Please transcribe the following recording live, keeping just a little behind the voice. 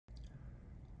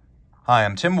Hi,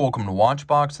 I'm Tim. Welcome to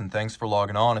Watchbox, and thanks for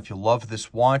logging on. If you love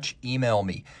this watch, email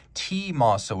me,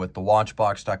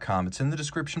 tmosso@thewatchbox.com. It's in the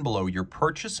description below, your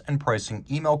purchase and pricing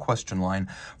email question line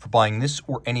for buying this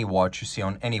or any watch you see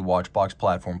on any Watchbox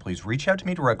platform. Please reach out to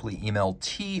me directly. Email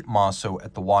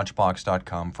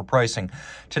tmosso@thewatchbox.com for pricing.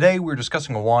 Today, we're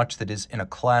discussing a watch that is in a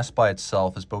class by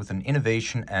itself as both an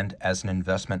innovation and as an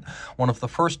investment. One of the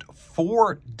first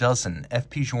 4 dozen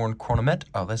FP Journe Chronomètre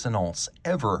Résonance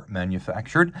ever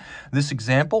manufactured. This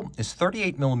example is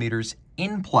 38 millimeters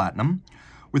in platinum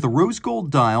with a rose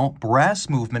gold dial, brass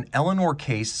movement, Eleanor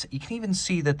case. You can even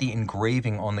see that the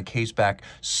engraving on the case back,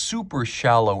 super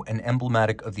shallow and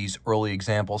emblematic of these early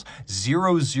examples.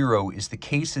 00 is the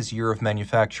case's year of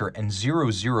manufacture, and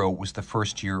 00 was the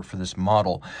first year for this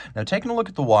model. Now, taking a look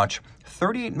at the watch,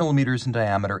 38 millimeters in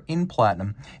diameter in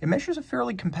platinum. It measures a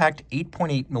fairly compact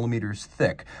 8.8 millimeters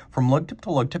thick. From lug tip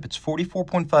to lug tip, it's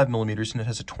 44.5 millimeters, and it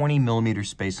has a 20 millimeter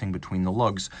spacing between the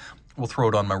lugs. We'll throw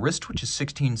it on my wrist, which is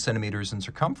 16 centimeters in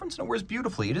circumference, and it wears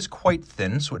beautifully. It is quite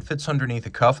thin, so it fits underneath a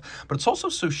cuff, but it's also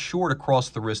so short across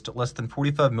the wrist at less than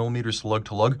 45 millimeters lug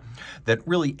to lug that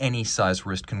really any size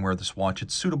wrist can wear this watch.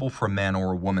 It's suitable for a man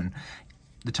or a woman.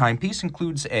 The timepiece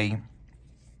includes a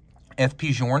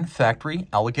FP Journe factory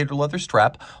alligator leather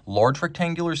strap, large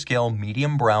rectangular scale,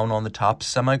 medium brown on the top,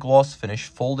 semi-gloss finish,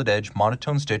 folded edge,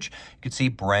 monotone stitch. You can see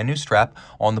brand new strap.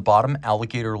 On the bottom,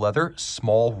 alligator leather,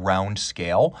 small round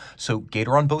scale. So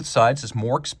gator on both sides is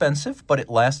more expensive, but it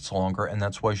lasts longer, and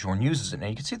that's why Journe uses it. Now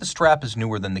you can see the strap is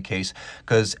newer than the case,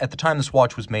 because at the time this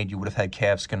watch was made, you would have had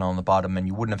calfskin on the bottom, and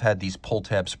you wouldn't have had these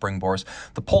pull-tab spring bars.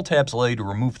 The pull-tabs allow you to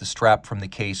remove the strap from the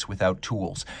case without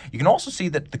tools. You can also see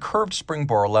that the curved spring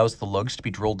bar allows the lugs to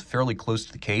be drilled fairly close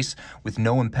to the case with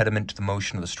no impediment to the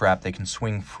motion of the strap. They can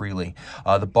swing freely.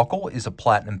 The buckle is a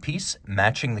platinum piece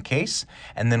matching the case,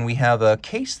 and then we have a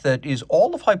case that is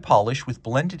all of high polish with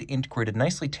blended, integrated,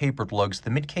 nicely tapered lugs.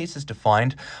 The mid case is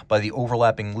defined by the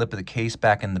overlapping lip of the case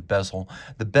back in the bezel.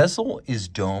 The bezel is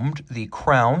domed. The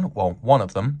crown, well, one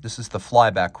of them, this is the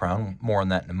flyback crown, more on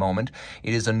that in a moment.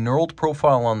 It is a knurled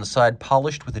profile on the side,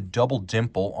 polished with a double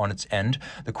dimple on its end.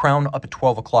 The crown up at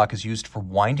 12 o'clock is used for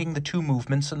winding the two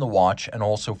movements in the watch and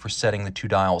also for setting the 2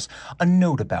 dials. A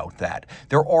note about that: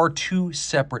 there are 2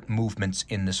 separate movements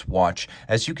in this watch.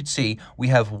 As you can see, we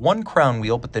have 1 crown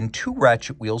wheel, but then 2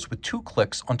 ratchet wheels with 2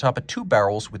 clicks on top of 2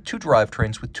 barrels with 2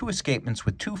 drivetrains with 2 escapements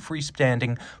with 2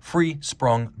 freestanding,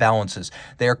 free-sprung balances.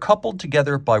 They are coupled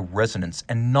together by resonance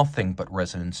and nothing but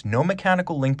resonance. No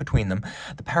mechanical link between them.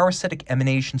 The parasitic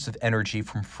emanations of energy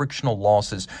from frictional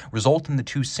losses result in the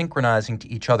 2 synchronizing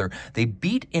to each other. They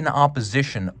beat in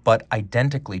opposition, but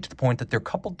identically, to the point that they're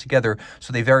coupled together,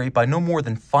 so they vary by no more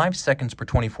than 5 seconds per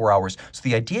 24 hours. So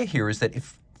the idea here is that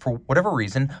if, for whatever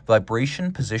reason,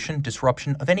 vibration, position,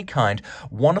 disruption of any kind,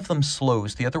 one of them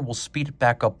slows, the other will speed it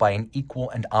back up by an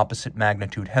equal and opposite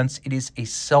magnitude. Hence, it is a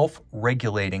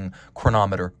self-regulating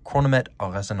chronometer, Chronomètre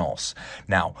Résonance.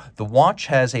 Now, the watch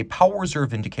has a power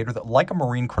reserve indicator that, like a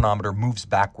marine chronometer, moves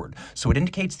backward. So it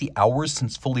indicates the hours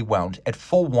since fully wound. At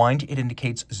full wind, it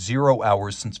indicates 0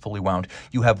 hours since fully wound.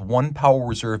 You have 1 power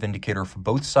reserve indicator for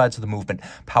both sides of the movement.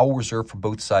 Power reserve for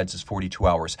both sides is 42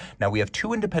 hours. Now, we have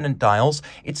 2 independent dials.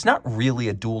 It's not really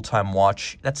a dual-time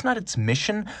watch. That's not its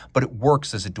mission, but it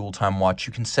works as a dual-time watch.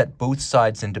 You can set both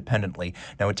sides independently.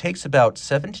 Now, it takes about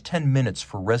 7 to 10 minutes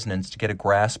for resonance to get a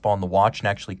grasp on the watch and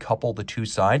actually couple the 2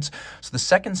 sides, so the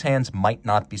seconds hands might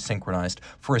not be synchronized.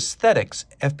 For aesthetics,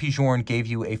 FP Journe gave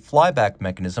you a flyback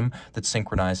mechanism that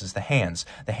synchronizes the hands.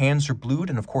 The hands are blued,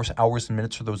 and of course, hours and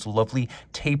minutes are those lovely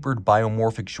tapered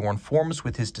biomorphic Journe forms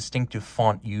with his distinctive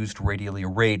font used radially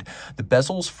arrayed. The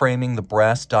bezels framing the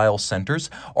brass dial centers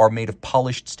are made of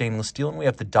polished stainless steel, and we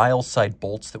have the dial side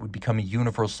bolts that would become a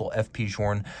universal FP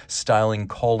Journe styling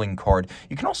calling card.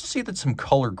 You can also see that some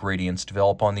color gradients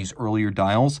develop on these earlier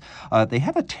dials. They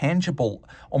have a tangible,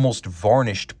 almost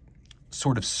varnished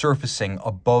sort of surfacing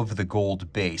above the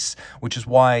gold base, which is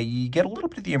why you get a little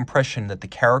bit of the impression that the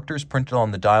characters printed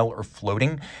on the dial are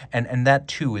floating, and that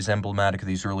too is emblematic of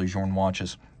these early Journe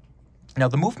watches. Now,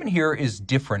 the movement here is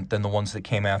different than the ones that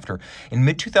came after. In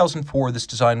mid-2004, this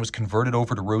design was converted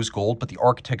over to rose gold, but the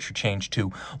architecture changed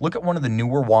too. Look at one of the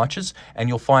newer watches, and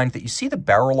you'll find that you see the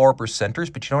barrel arbor centers,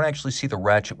 but you don't actually see the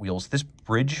ratchet wheels. This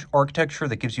bridge architecture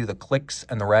that gives you the clicks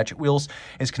and the ratchet wheels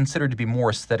is considered to be more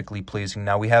aesthetically pleasing.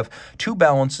 Now, we have 2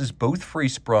 balances, both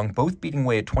free-sprung, both beating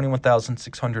away at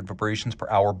 21,600 vibrations per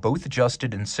hour, both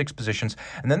adjusted in 6 positions,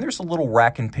 and then there's a little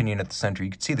rack and pinion at the center.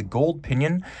 You can see the gold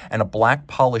pinion and a black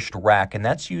polished rack, and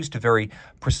that's used to very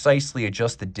precisely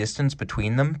adjust the distance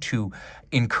between them to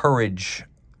encourage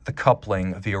the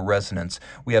coupling via resonance.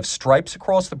 We have stripes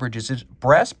across the bridges. It's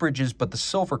brass bridges, but the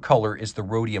silver color is the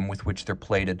rhodium with which they're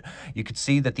plated. You can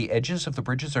see that the edges of the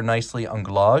bridges are nicely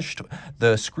englazed.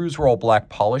 The screws were all black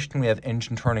polished, and we have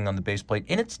engine turning on the base plate.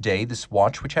 In its day, this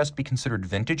watch, which has to be considered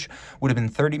vintage, would have been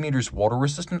 30 meters water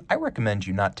resistant. I recommend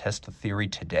you not test the theory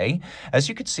today. As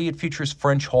you can see, it features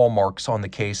French hallmarks on the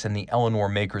case and the Eleanor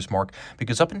maker's mark,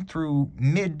 because up and through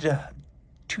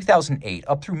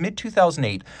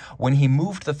mid-2008, when he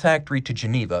moved the factory to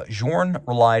Geneva, Journe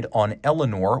relied on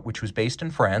Eleanor, which was based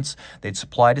in France. They'd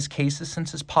supplied his cases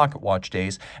since his pocket watch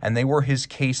days, and they were his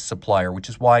case supplier, which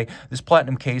is why this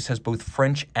platinum case has both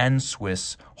French and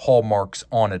Swiss hallmarks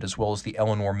on it, as well as the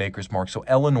Eleanor maker's mark. So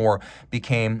Eleanor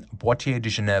became Boîtier de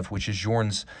Genève, which is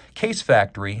Journe's case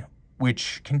factory,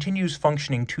 which continues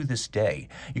functioning to this day.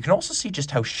 You can also see just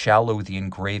how shallow the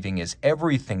engraving is.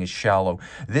 Everything is shallow.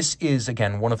 This is,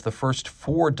 again, one of the first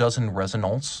 4 dozen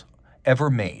Résonance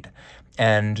ever made.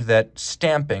 And that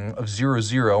stamping of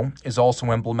 00 is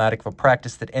also emblematic of a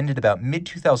practice that ended about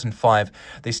mid-2005.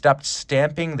 They stopped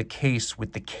stamping the case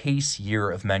with the case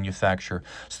year of manufacture.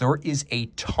 So there is a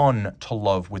ton to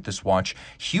love with this watch.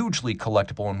 Hugely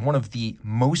collectible and one of the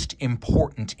most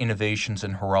important innovations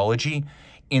in horology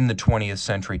in the 20th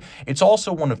century. It's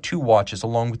also one of 2 watches,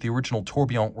 along with the original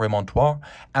tourbillon remontoir,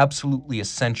 absolutely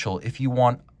essential if you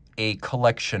want a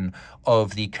collection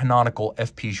of the canonical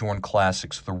FP Journe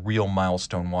classics, the real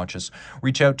milestone watches.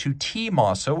 Reach out to Tim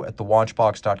Mosso at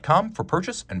thewatchbox.com for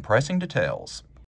purchase and pricing details.